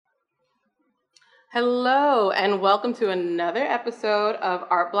Hello, and welcome to another episode of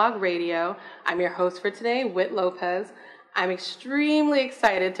Art Blog Radio. I'm your host for today, Whit Lopez. I'm extremely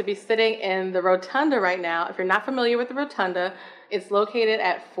excited to be sitting in the Rotunda right now. If you're not familiar with the Rotunda, it's located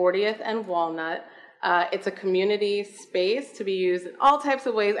at 40th and Walnut. It's a community space to be used in all types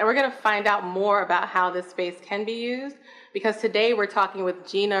of ways, and we're going to find out more about how this space can be used, because today we're talking with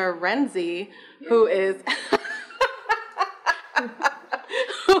Gina Renzi, who is...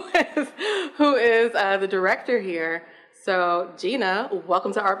 who is the director here. So Gina,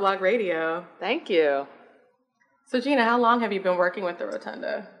 welcome to Art Blog Radio. Thank you. So Gina, how long have you been working with the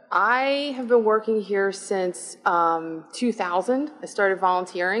Rotunda? I have been working here since 2000. I started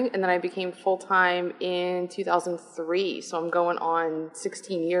volunteering, and then I became full-time in 2003. So I'm going on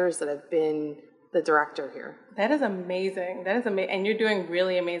 16 years that I've been the director here. That is amazing. And you're doing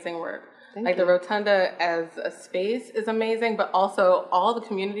really amazing work. Thank you. The Rotunda as a space is amazing, but also all the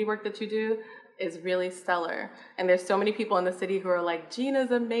community work that you do is really stellar. And there's so many people in the city who are like,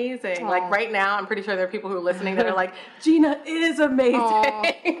 Gina's amazing. Aww. Like right now, I'm pretty sure there are people who are listening that are like, Gina is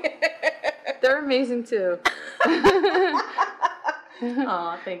amazing. They're amazing too.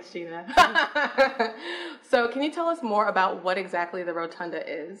 Aw, thanks, Gina. So can you tell us more about what exactly the Rotunda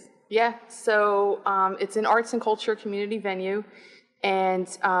is? Yeah, so it's an arts and culture community venue. And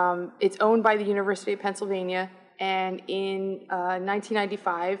it's owned by the University of Pennsylvania. And in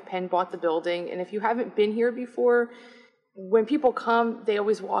 1995, Penn bought the building. And if you haven't been here before, when people come, they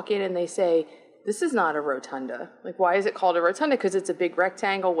always walk in and they say, this is not a rotunda. Like, why is it called a rotunda? Because it's a big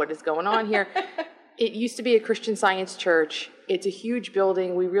rectangle. What is going on here? It used to be a Christian Science church. It's a huge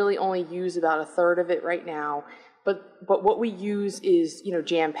building. We really only use about a third of it right now. But what we use is,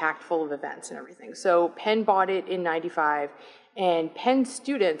 jam-packed full of events and everything. So Penn bought it in 95. And Penn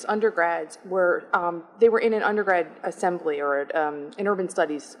students, undergrads, were in an undergrad assembly or an urban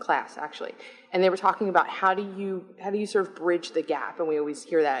studies class, actually, and they were talking about how do you sort of bridge the gap, and we always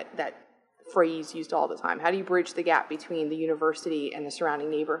hear that phrase used all the time. How do you bridge the gap between the university and the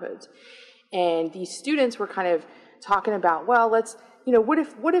surrounding neighborhoods? And these students were kind of talking about, well, let's, what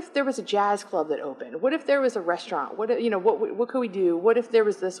if there was a jazz club that opened? What if there was a restaurant? What could we do? What if there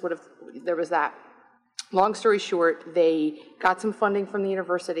was this? What if there was that? Long story short, they got some funding from the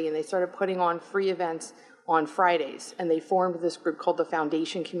university and they started putting on free events on Fridays. And they formed this group called the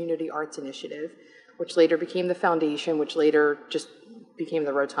Foundation Community Arts Initiative, which later became the Foundation, which later just became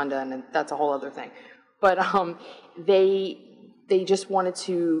the Rotunda, and that's a whole other thing. But they just wanted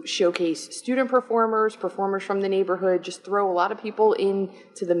to showcase student performers from the neighborhood, just throw a lot of people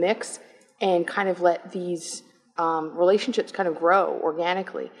into the mix and kind of let these relationships kind of grow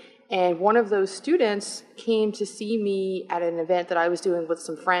organically. And one of those students came to see me at an event that I was doing with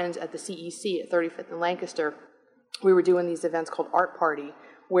some friends at the CEC at 35th and Lancaster. We were doing these events called Art Party,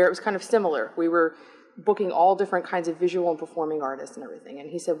 where it was kind of similar. We were booking all different kinds of visual and performing artists and everything. And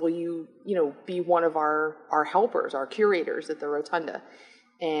he said, will you be one of our helpers, our curators at the Rotunda?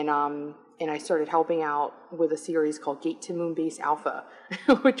 And I started helping out with a series called Gate to Moonbase Alpha,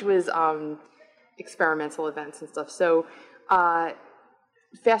 which was experimental events and stuff. So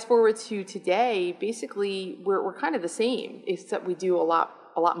fast forward to today, basically we're kind of the same, except we do a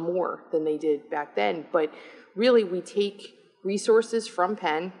lot more than they did back then. But really, we take resources from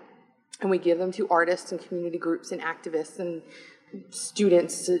Penn and we give them to artists and community groups and activists and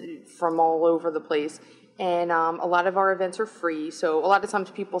students from all over the place. And a lot of our events are free. So a lot of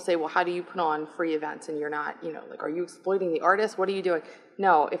times people say, well, how do you put on free events? And you're not, are you exploiting the artist? What are you doing?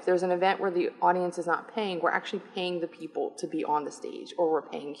 No, if there's an event where the audience is not paying, we're actually paying the people to be on the stage, or we're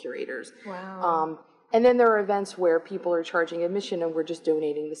paying curators. Wow. And then there are events where people are charging admission and we're just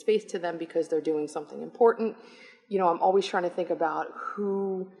donating the space to them because they're doing something important. I'm always trying to think about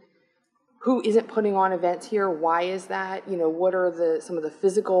who isn't putting on events here. Why is that? What are some of the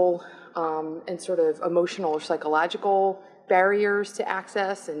physical and sort of emotional or psychological barriers to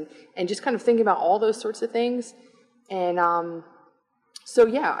access, and just kind of thinking about all those sorts of things. And so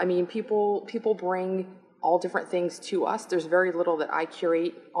yeah, people bring all different things to us. There's very little that I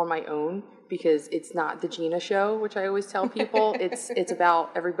curate on my own because it's not the Gina show, which I always tell people. It's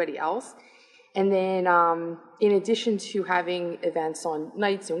about everybody else. And then in addition to having events on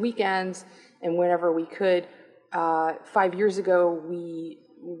nights and weekends and whenever we could, 5 years ago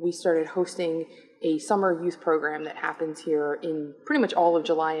we started hosting a summer youth program that happens here in pretty much all of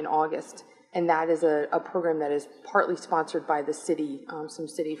July and August. And that is a program that is partly sponsored by the city, some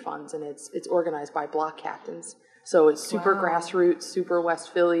city funds, and it's organized by block captains. So it's super grassroots, super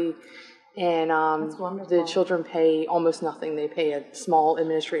West Philly, and the children pay almost nothing. They pay a small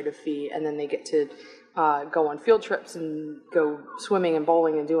administrative fee, and then they get to go on field trips and go swimming and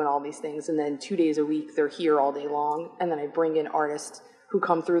bowling and doing all these things. And then 2 days a week, they're here all day long. And then I bring in artists who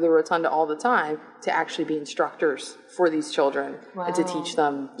come through the rotunda all the time to actually be instructors for these children and to teach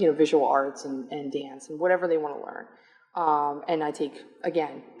them, visual arts and dance and whatever they want to learn. And I take,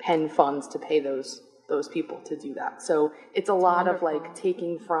 again, Penn funds to pay those people to do that. So it's a lot of like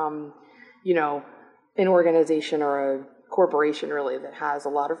taking from, an organization or a corporation really that has a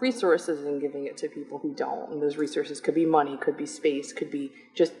lot of resources and giving it to people who don't. And those resources could be money, could be space, could be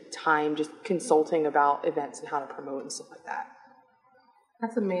just time, just consulting about events and how to promote and stuff like that.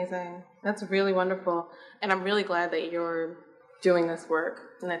 That's amazing. That's really wonderful. And I'm really glad that you're doing this work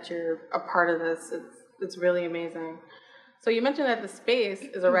and that you're a part of this. It's really amazing. So you mentioned that the space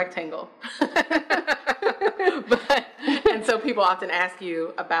is a rectangle. And so people often ask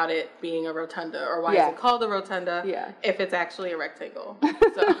you about it being a rotunda, or why is it called a rotunda if it's actually a rectangle.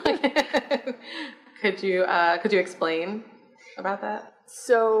 So could you explain about that?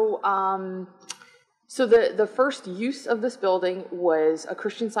 So so the first use of this building was a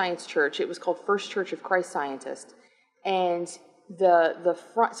Christian Science church. It was called First Church of Christ Scientist. And the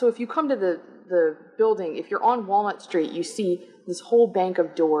front, so if you come to the building, if you're on Walnut Street, you see this whole bank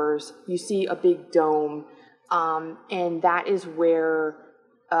of doors, you see a big dome, and that is where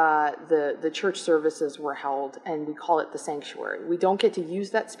the church services were held, and we call it the sanctuary. We don't get to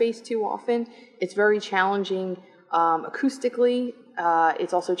use that space too often. It's very challenging acoustically.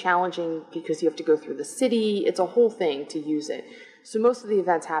 It's also challenging because you have to go through the city. It's a whole thing to use it. So most of the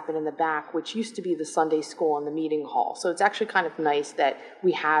events happen in the back, which used to be the Sunday school and the meeting hall. So it's actually kind of nice that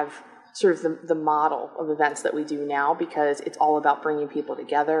we have sort of the model of events that we do now, because it's all about bringing people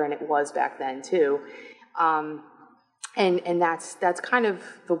together, and it was back then too. And that's kind of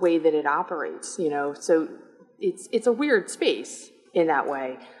the way that it operates, So it's a weird space in that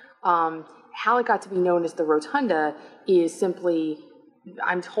way. How it got to be known as the Rotunda is simply,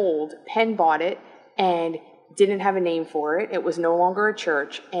 I'm told, Penn bought it and didn't have a name for it. It was no longer a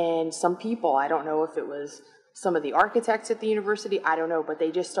church, and some people, I don't know if it was some of the architects at the university, I don't know, but they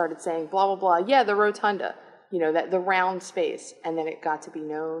just started saying blah blah blah, yeah, the Rotunda, that the round space, and then it got to be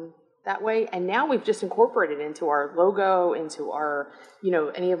known that way. And now we've just incorporated it into our logo, into our,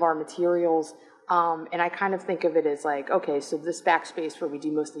 any of our materials. And I kind of think of it as like, okay, so this backspace where we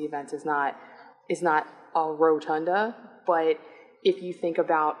do most of the events is not a rotunda, but if you think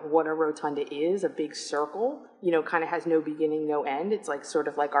about what a rotunda is, a big circle, kind of has no beginning, no end. It's like sort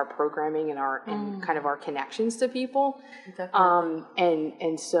of like our programming and and kind of our connections to people. Definitely.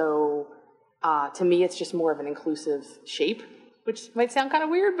 And so to me, it's just more of an inclusive shape, which might sound kind of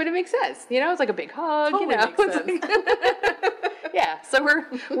weird, but it makes sense. It's like a big hug. Totally makes sense. Yeah, so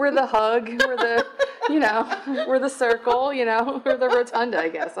we're the hug, we're the we're the circle, we're the rotunda, I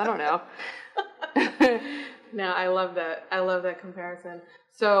guess. I don't know. No, I love that. I love that comparison.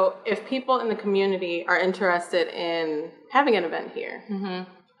 So if people in the community are interested in having an event here,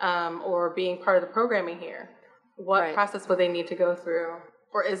 or being part of the programming here, what process would they need to go through?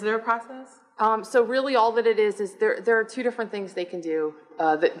 Or is there a process? So really all that it is there are two different things they can do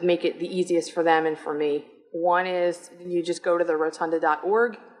that make it the easiest for them and for me. One is you just go to the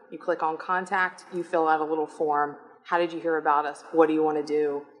rotunda.org, you click on contact, you fill out a little form. How did you hear about us? What do you want to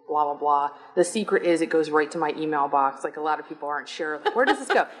do? Blah, blah, blah. The secret is it goes right to my email box. Like, a lot of people aren't sure. Like, where does this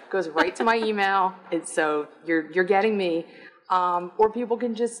go? It goes right to my email. So you're getting me. Or people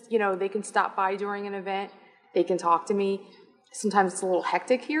can just, they can stop by during an event. They can talk to me. Sometimes it's a little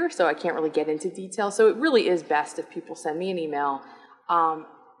hectic here, so I can't really get into detail. So it really is best if people send me an email.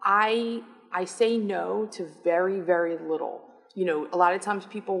 I say no to very, very little. A lot of times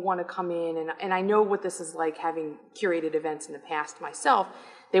people want to come in, and I know what this is like, having curated events in the past myself.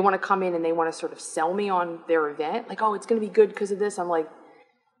 They want to come in and they want to sort of sell me on their event. Like, oh, it's going to be good because of this. I'm like,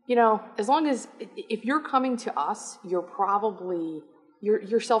 as long as, if you're coming to us, you're probably,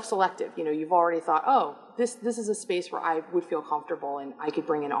 you're self-selective. You've already thought, oh, this is a space where I would feel comfortable and I could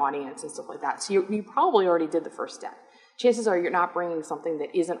bring an audience and stuff like that. So you probably already did the first step. Chances are you're not bringing something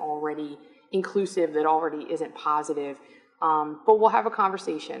that isn't already inclusive, that already isn't positive. But we'll have a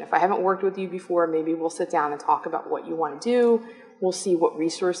conversation. If I haven't worked with you before, maybe we'll sit down and talk about what you want to do. We'll see what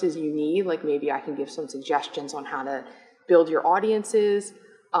resources you need. Like, maybe I can give some suggestions on how to build your audiences,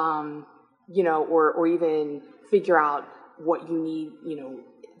 or even figure out what you need,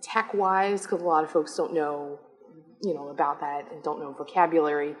 tech-wise, because a lot of folks don't know, about that and don't know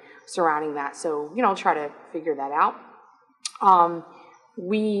vocabulary surrounding that. So, I'll try to figure that out.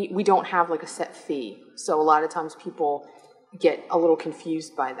 We don't have like a set fee. So a lot of times people get a little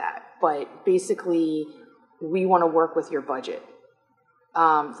confused by that. But basically, we want to work with your budget.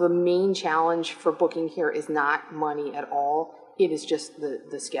 The main challenge for booking here is not money at all. It is just the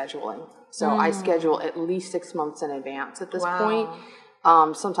scheduling. So I schedule at least 6 months in advance at this point.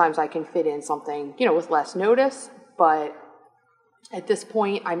 Sometimes I can fit in something, with less notice, but at this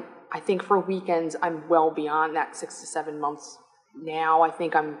point, I think for weekends, I'm well beyond that 6 to 7 months now. I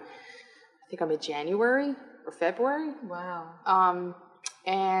think I'm in January or February. Wow.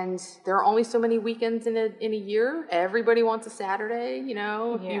 And there are only so many weekends in a year. Everybody wants a Saturday,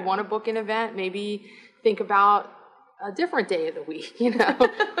 If you want to book an event, maybe think about a different day of the week,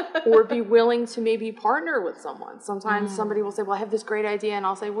 or be willing to maybe partner with someone. Sometimes somebody will say, well, I have this great idea. And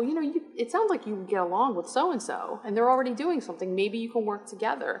I'll say, well, it sounds like you get along with so-and-so and they're already doing something. Maybe you can work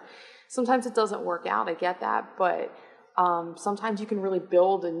together. Sometimes it doesn't work out. I get that. But sometimes you can really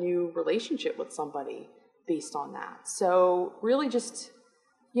build a new relationship with somebody based on that. So really just,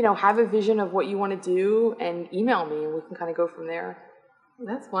 have a vision of what you want to do and email me and we can kind of go from there.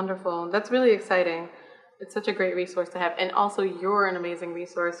 That's wonderful. That's really exciting. It's such a great resource to have. And also you're an amazing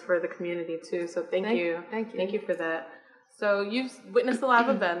resource for the community too. So thank you. Thank you. Thank you for that. So you've witnessed a lot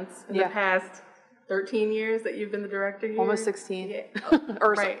of events in the past 13 years that you've been the director here? Almost 16. Yeah.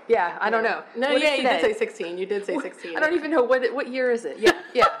 Right. Yeah, I don't know. No, you did say 16. You did say 16. I don't even know what year is it.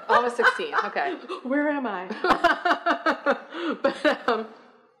 Yeah, almost 16. Okay. Where am I? But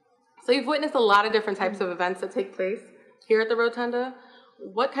so you've witnessed a lot of different types of events that take place here at the Rotunda.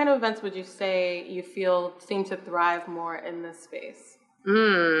 What kind of events would you say you feel seem to thrive more in this space?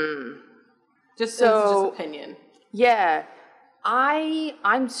 Just opinion. Yeah.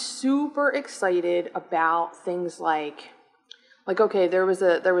 I'm super excited about things like okay, there was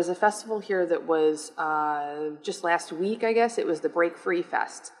a festival here that was just last week, I guess. It was the Break Free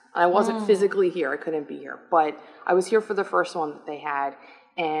Fest. I wasn't physically here. I couldn't be here, but I was here for the first one that they had,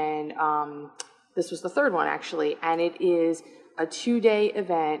 and this was the third one actually, and it is a 2-day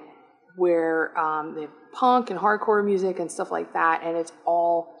event where they have punk and hardcore music and stuff like that, and it's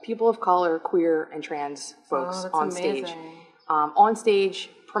all people of color, queer, and trans folks on amazing. Stage. On stage,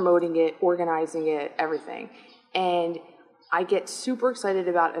 promoting it, organizing it, everything. And I get super excited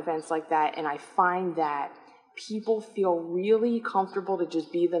about events like that, and I find that people feel really comfortable to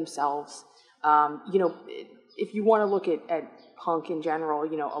just be themselves. If you want to look at punk in general,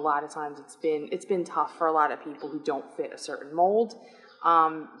 a lot of times it's been tough for a lot of people who don't fit a certain mold.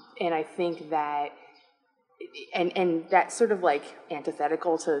 And I think that and that's sort of like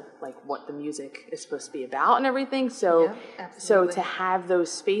antithetical to like what the music is supposed to be about and everything. So to have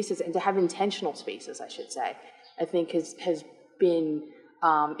those spaces and to have intentional spaces, I should say, I think has been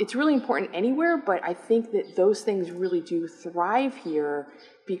it's really important anywhere, but I think that those things really do thrive here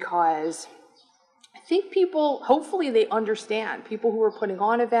because I think people, hopefully they understand, people who are putting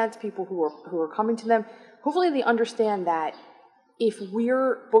on events, people who are coming to them, hopefully they understand that if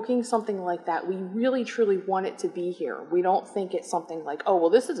we're booking something like that, we really truly want it to be here. We don't think it's something like, oh, well,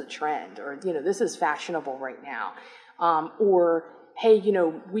 this is a trend, or, this is fashionable right now. Or, hey,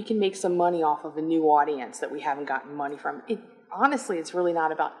 we can make some money off of a new audience that we haven't gotten money from. Honestly, it's really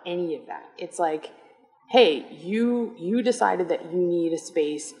not about any of that. It's like, hey, you decided that you need a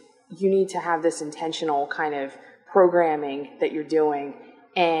space. You need to have this intentional kind of programming that you're doing,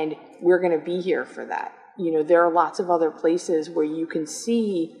 and we're going to be here for that. There are lots of other places where you can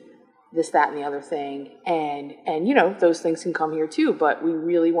see this, that, and the other thing, and those things can come here too, but we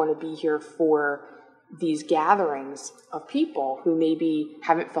really want to be here for these gatherings of people who maybe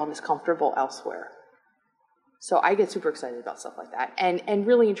haven't felt as comfortable elsewhere. So I get super excited about stuff like that, and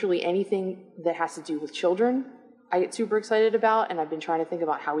really and truly anything that has to do with children, I get super excited about, and I've been trying to think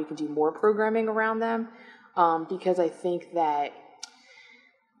about how we can do more programming around them, because I think that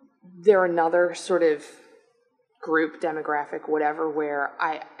they're another sort of group, demographic, whatever, where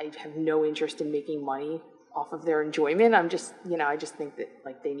I have no interest in making money off of their enjoyment. I'm just, I just think that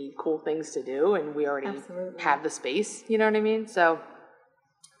like they need cool things to do, and we already have the space, you know what I mean? So,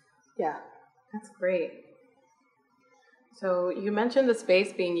 yeah. That's great. So you mentioned the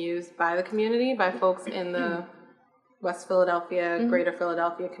space being used by the community, by folks in the West Philadelphia, Greater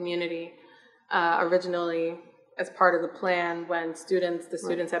Philadelphia community, originally as part of the plan when the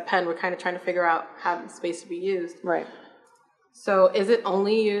students at Penn were kind of trying to figure out how the space to be used. Right. So is it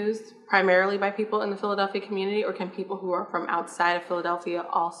only used primarily by people in the Philadelphia community, or can people who are from outside of Philadelphia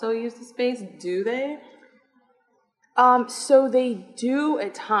also use the space? Do they? So they do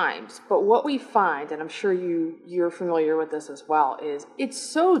at times, but what we find, and I'm sure you're familiar with this as well, is it's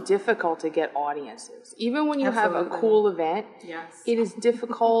so difficult to get audiences. Even when you have a cool event, it is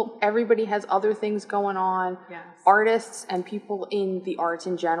difficult. Everybody has other things going on. Yes. Artists and people in the arts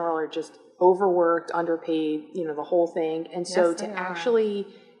in general are just overworked, underpaid, the whole thing. And so Yes, to they are. actually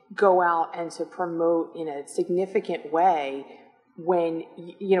go out and to promote in a significant way when,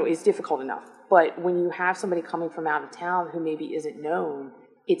 is difficult enough. But when you have somebody coming from out of town who maybe isn't known,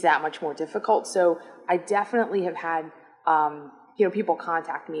 it's that much more difficult. So I definitely have had, people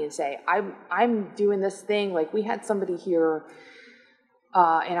contact me and say, I'm doing this thing. Like we had somebody here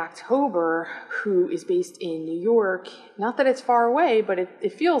in October who is based in New York. Not that it's far away, but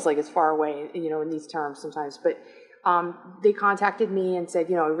it feels like it's far away, in these terms sometimes. But they contacted me and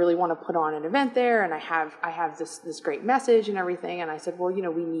said, I really want to put on an event there, and I have this great message and everything. And I said, well,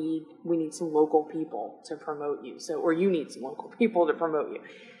 we need some local people to promote you. Or you need some local people to promote you.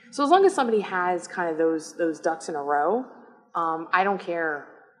 So as long as somebody has kind of those ducks in a row, I don't care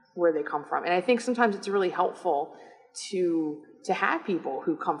where they come from. And I think sometimes it's really helpful to have people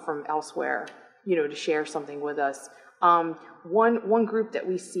who come from elsewhere, to share something with us. One group that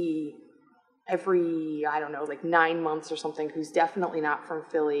we see every, 9 months or something, who's definitely not from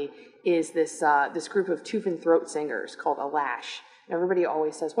Philly, is this group of tooth and throat singers called Alash. And everybody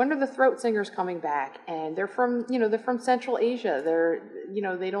always says, when are the throat singers coming back? And they're from Central Asia.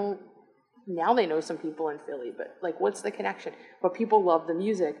 Now they know some people in Philly, but what's the connection? But people love the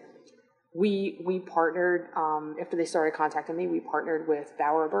music. We partnered, after they started contacting me, we partnered with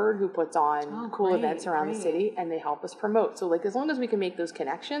Bowerbird, who puts on cool events around the city, and they help us promote. So as long as we can make those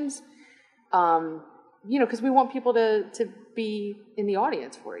connections, because we want people to be in the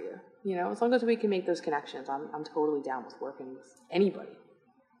audience for you, as long as we can make those connections, I'm totally down with working with anybody.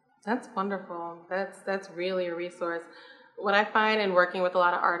 That's wonderful. That's really a resource. What I find in working with a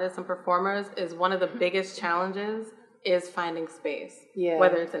lot of artists and performers is one of the biggest challenges is finding space. Yeah.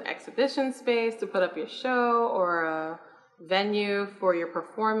 Whether it's an exhibition space to put up your show or a venue for your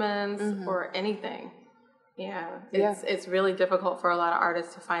performance or anything. Yeah. It's really difficult for a lot of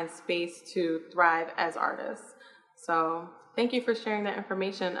artists to find space to thrive as artists. So thank you for sharing that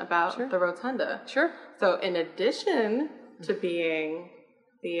information about the Rotunda. Sure. So in addition to being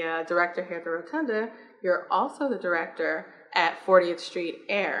the director here at the Rotunda, you're also the director at 40th Street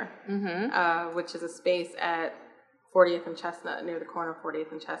Air, which is a space at 40th and Chestnut, near the corner of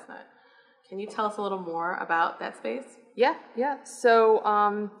 40th and Chestnut. Can you tell us a little more about that space? Yeah.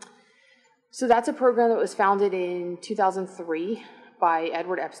 So that's a program that was founded in 2003 by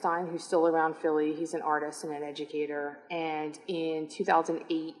Edward Epstein, who's still around Philly. He's an artist and an educator. And in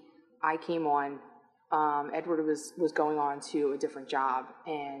 2008, I came on. Edward was going on to a different job.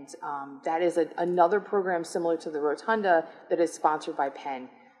 And that is another program similar to the Rotunda that is sponsored by Penn.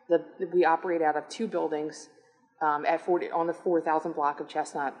 We operate out of two buildings on the 4,000 block of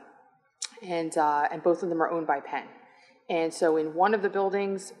Chestnut, and both of them are owned by Penn. And so in one of the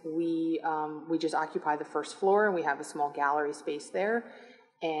buildings, we just occupy the first floor, and we have a small gallery space there,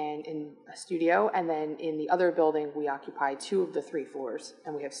 and in a studio. And then in the other building, we occupy 2 of the 3 floors,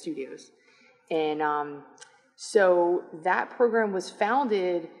 and we have studios. And so that program was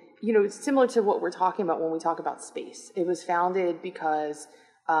founded, it's similar to what we're talking about when we talk about space. It was founded because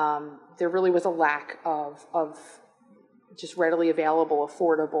there really was a lack of just readily available,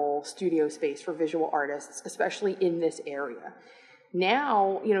 affordable studio space for visual artists, especially in this area.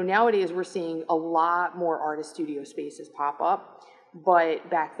 Now, nowadays we're seeing a lot more artist studio spaces pop up, but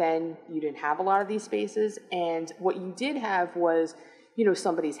back then you didn't have a lot of these spaces, and what you did have was,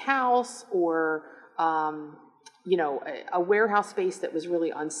 somebody's house or, a warehouse space that was really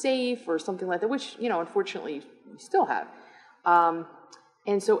unsafe or something like that, which, unfortunately we still have.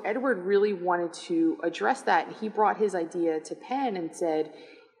 And so Edward really wanted to address that, and he brought his idea to Penn and said,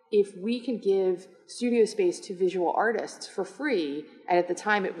 if we can give studio space to visual artists for free, and at the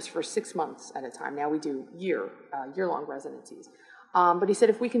time it was for 6 months at a time, now we do year-long residencies. But he said,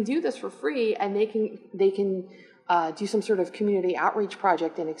 if we can do this for free and they can do some sort of community outreach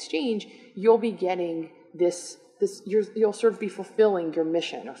project in exchange, you'll be getting you'll sort of be fulfilling your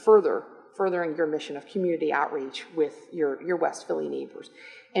mission, or furthering your mission of community outreach with your West Philly neighbors.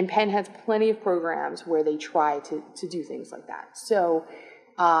 And Penn has plenty of programs where they try to do things like that. So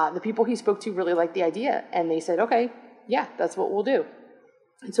the people he spoke to really liked the idea, and they said, okay, yeah, that's what we'll do.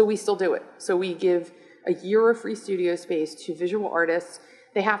 And so we still do it. So we give a year of free studio space to visual artists.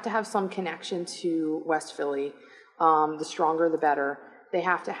 They have to have some connection to West Philly. The stronger, the better. They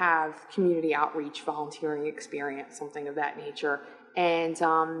have to have community outreach, volunteering experience, something of that nature. And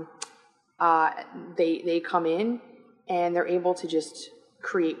they come in and they're able to just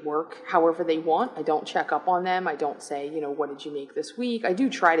create work however they want. I don't check up on them. I don't say, what did you make this week? I do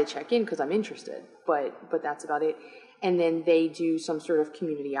try to check in because I'm interested, but that's about it. And then they do some sort of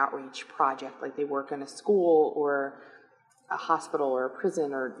community outreach project, like they work in a school or a hospital or a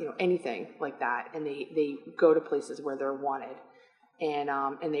prison or anything like that, and they go to places where they're wanted,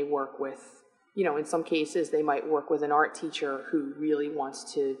 and they work with, in some cases they might work with an art teacher who really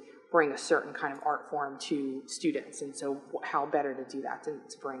wants to bring a certain kind of art form to students, and so how better to do that to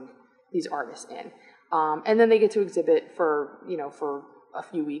bring these artists in, and then they get to exhibit for a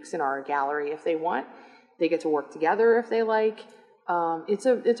few weeks in our gallery if they want. They get to work together if they like. It's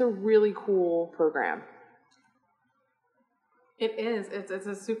a really cool program. It is. It's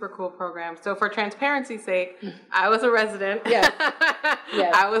a super cool program. So for transparency's sake, I was a resident. Yes.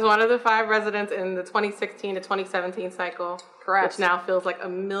 Yes. I was one of the 5 residents in the 2016 to 2017 cycle. Correct. Which now feels like a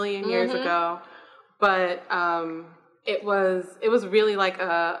million years ago. But it was really like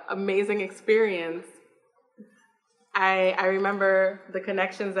a amazing experience. I remember the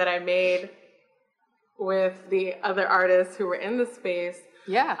connections that I made with the other artists who were in the space.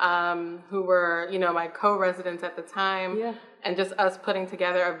 Yeah. Who were, my co-residents at the time. Yeah. And just us putting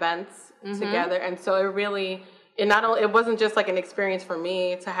together events together. And so it wasn't just like an experience for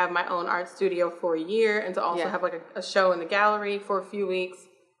me to have my own art studio for a year and to also have like a show in the gallery for a few weeks.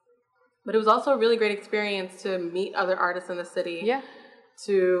 But it was also a really great experience to meet other artists in the city. Yeah.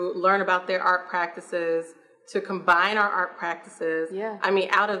 To learn about their art practices, to combine our art practices. Yeah. I mean,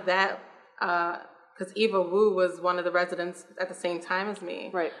 out of that, because Eva Wu was one of the residents at the same time as me.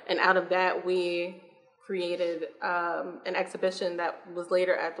 Right. And out of that, we created an exhibition that was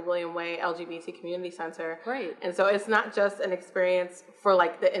later at the William Way LGBT Community Center. Right. And so it's not just an experience for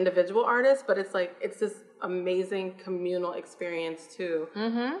like the individual artists, but it's this amazing communal experience too.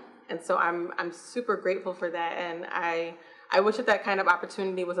 Mm-hmm. And so I'm super grateful for that. And I wish that kind of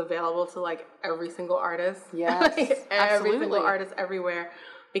opportunity was available to like every single artist. Yes, every single artist everywhere,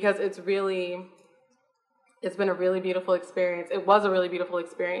 because it's been a really beautiful experience. It was a really beautiful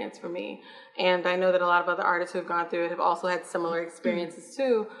experience for me. And I know that a lot of other artists who have gone through it have also had similar experiences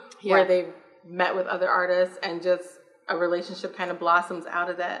too, where they've met with other artists and just a relationship kind of blossoms out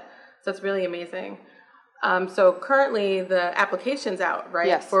of that. So it's really amazing. So currently the application's out, right?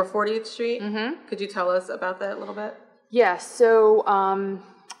 Yes. For 40th Street. Mm-hmm. Could you tell us about that a little bit? Yeah, so our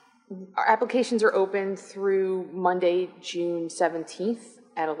applications are open through Monday, June 17th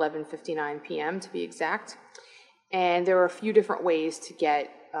at 11:59 p.m. to be exact. And there are a few different ways to get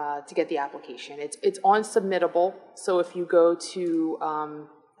the application. It's on Submittable. So if you go to, I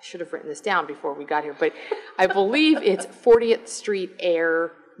should have written this down before we got here, but I believe it's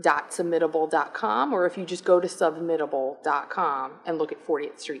 40thstreetair.submittable.com, or if you just go to submittable.com and look at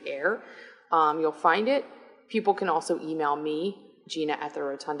 40th Street Air, you'll find it. People can also email me,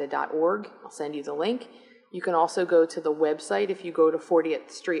 gina@therotunda.org. I'll send you the link. You can also go to the website. If you go to 40th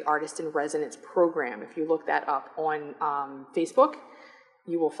Street Artist in Residence Program, if you look that up on Facebook,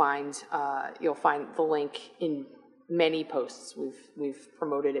 you'll find the link in many posts. We've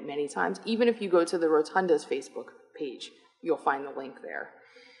promoted it many times. Even if you go to the Rotunda's Facebook page, you'll find the link there.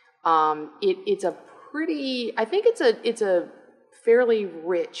 It's a fairly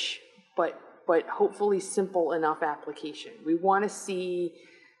rich but hopefully simple enough application. We want to see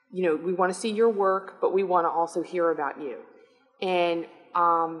your work, but we want to also hear about you. And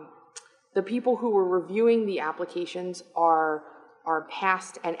the people who are reviewing the applications are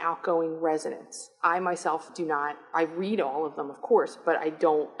past and outgoing residents. I myself do not. I read all of them, of course, but I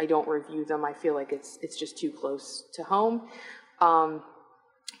don't review them. I feel like it's just too close to home.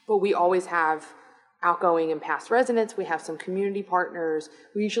 But we always have outgoing and past residents. We have some community partners.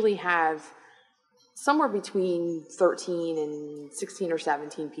 We usually have somewhere between 13 and 16 or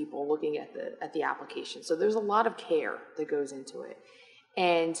 17 people looking at the application. So there's a lot of care that goes into it.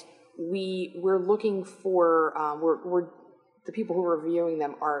 And we're looking for, the people who are reviewing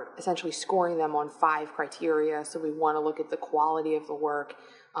them are essentially scoring them on 5 criteria. So we want to look at the quality of the work,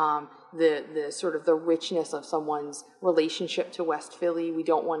 the sort of the richness of someone's relationship to West Philly. We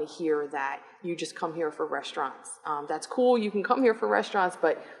don't want to hear that you just come here for restaurants. That's cool. You can come here for restaurants,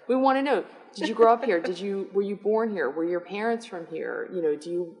 but we want to know, did you grow up here? Were you born here? Were your parents from here?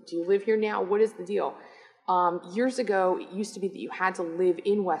 Do you live here now? What is the deal? Years ago, it used to be that you had to live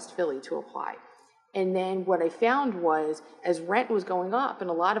in West Philly to apply. And then what I found was, as rent was going up, and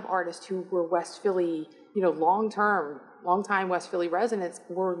a lot of artists who were West Philly, long-time West Philly residents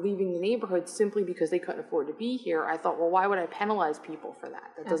were leaving the neighborhood simply because they couldn't afford to be here. I thought, well, why would I penalize people for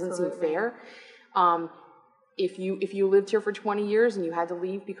that? That doesn't seem fair. If you lived here for 20 years and you had to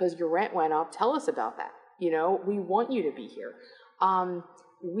leave because your rent went up, tell us about that. We want you to be here.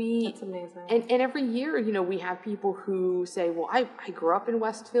 That's amazing. And every year, we have people who say, well, I grew up in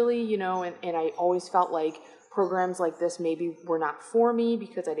West Philly, and I always felt like programs like this maybe were not for me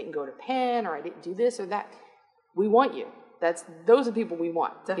because I didn't go to Penn or I didn't do this or that. We want you. Those are people we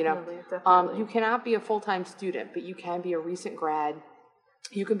want. Definitely, you know, definitely. you cannot be a full-time student, but you can be a recent grad.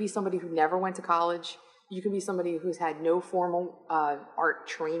 You can be somebody who never went to college. You can be somebody who's had no formal art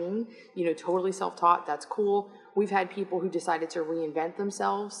training, you know, totally self-taught. That's cool. We've had people who decided to reinvent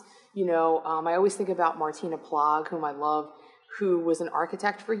themselves. You know, I always think about Martina Plog, whom I love, who was an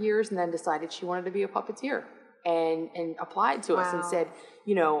architect for years and then decided she wanted to be a puppeteer and applied to us and said,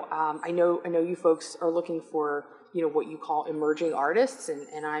 you know, I know you folks are looking for, you know, what you call emerging artists,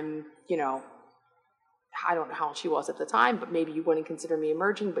 and I'm, you know, I don't know how old she was at the time, but maybe you wouldn't consider me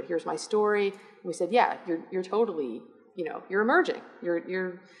emerging, but here's my story. And we said, yeah, you're totally, you know, you're emerging.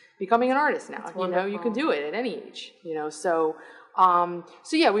 You're becoming an artist now. You know, you can do it at any age, you know. So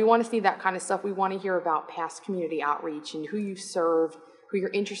yeah, we want to see that kind of stuff. We want to hear about past community outreach and who you've served, who you're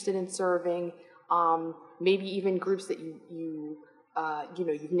interested in serving, maybe even groups that you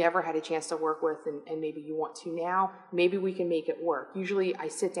know, you've never had a chance to work with and maybe you want to now. Maybe we can make it work. Usually I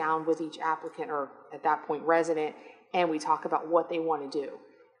sit down with each applicant or at that point resident and we talk about what they want to do.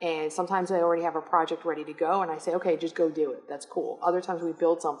 And sometimes they already have a project ready to go and I say, okay, just go do it. That's cool. Other times we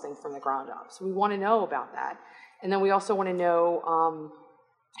build something from the ground up. So we want to know about that. And then we also want to know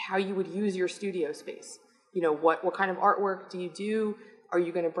how you would use your studio space. You know, what kind of artwork do you do? Are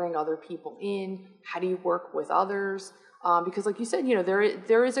you going to bring other people in? How do you work with others? Because like you said, you know,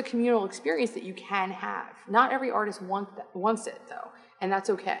 there is a communal experience that you can have. Not every artist wants it though, and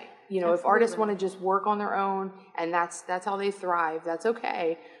that's okay. You know, If artists want to just work on their own and that's how they thrive, that's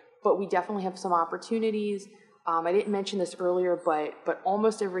okay. But we definitely have some opportunities. I didn't mention this earlier, but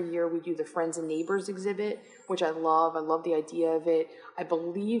almost every year we do the Friends and Neighbors exhibit, which I love. I love the idea of it. I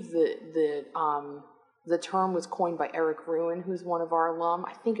believe the term was coined by Eric Ruin, who's one of our alum.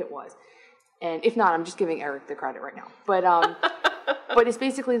 I think it was. And if not, I'm just giving Eric the credit right now. But but it's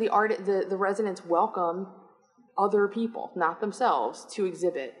basically the residents welcome other people, not themselves, to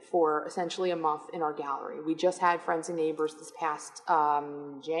exhibit for essentially a month in our gallery. We just had Friends and Neighbors this past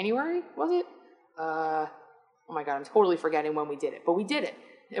January, was it? Oh my God, I'm totally forgetting when we did it. But we did it.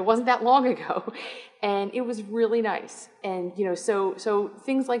 It wasn't that long ago. And it was really nice. And, you know, so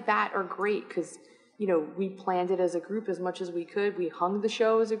things like that are great because, you know, we planned it as a group as much as we could. We hung the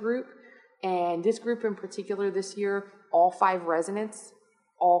show as a group. And this group in particular this year, all 5 residents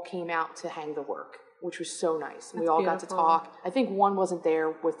all came out to hang the work, which was so nice. And we all got to talk. I think one wasn't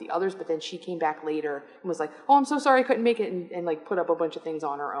there with the others, but then she came back later and was like, oh, I'm so sorry I couldn't make it, and like put up a bunch of things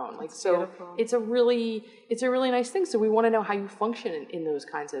on her own. Like, so it's a really nice thing. So we want to know how you function in those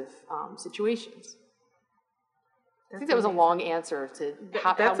kinds of situations. I think that was a long answer to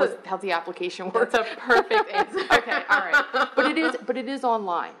how the application works. That's a perfect answer. Okay, all right. But it is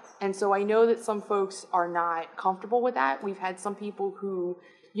online. And so I know that some folks are not comfortable with that. We've had some people who,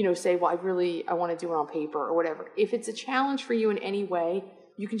 you know, say, well, I want to do it on paper or whatever. If it's a challenge for you in any way,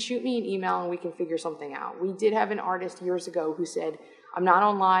 you can shoot me an email and we can figure something out. We did have an artist years ago who said, I'm not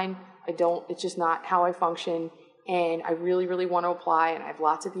online. It's just not how I function. And I really, really want to apply. And I have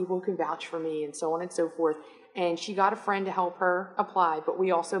lots of people who can vouch for me and so on and so forth. And she got a friend to help her apply, but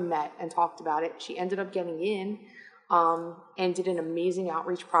we also met and talked about it. She ended up getting in and did an amazing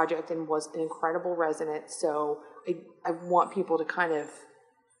outreach project and was an incredible resident. So I want people to kind of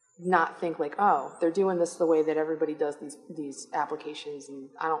not think like, oh, they're doing this the way that everybody does these applications, and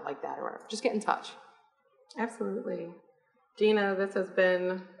I don't like that or whatever. Just get in touch. Absolutely. Gina, this has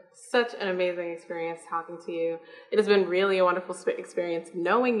been such an amazing experience talking to you. It has been really a wonderful experience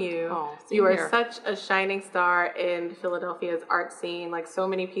knowing you. Oh, you are such a shining star in Philadelphia's art scene. Like, so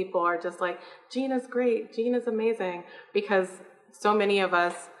many people are just like, Gina's great, Gina's amazing, because so many of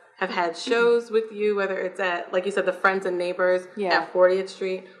us have had shows with you, whether it's at, like you said, the Friends and Neighbors at 40th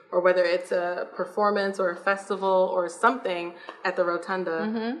Street, or whether it's a performance or a festival or something at the Rotunda.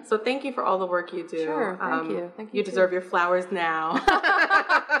 Mm-hmm. So thank you for all the work you do. Sure, thank you. Thank you. You deserve your flowers now.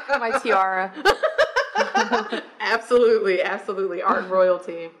 My tiara. Absolutely, absolutely. Art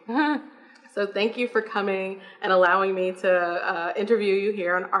royalty. So thank you for coming and allowing me to interview you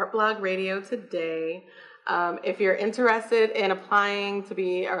here on Art Blog Radio today. If you're interested in applying to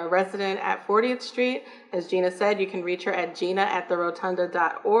be a resident at 40th Street, as Gina said, you can reach her at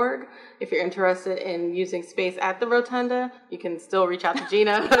gina@therotunda.org. If you're interested in using space at the Rotunda, you can still reach out to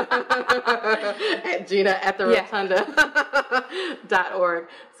Gina at gina@therotunda.org.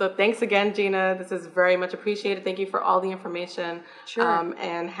 So thanks again, Gina. This is very much appreciated. Thank you for all the information. Sure.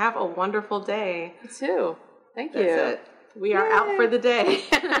 And have a wonderful day. You too. Thank you. That's it. We are out for the day.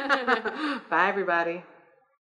 Bye, everybody.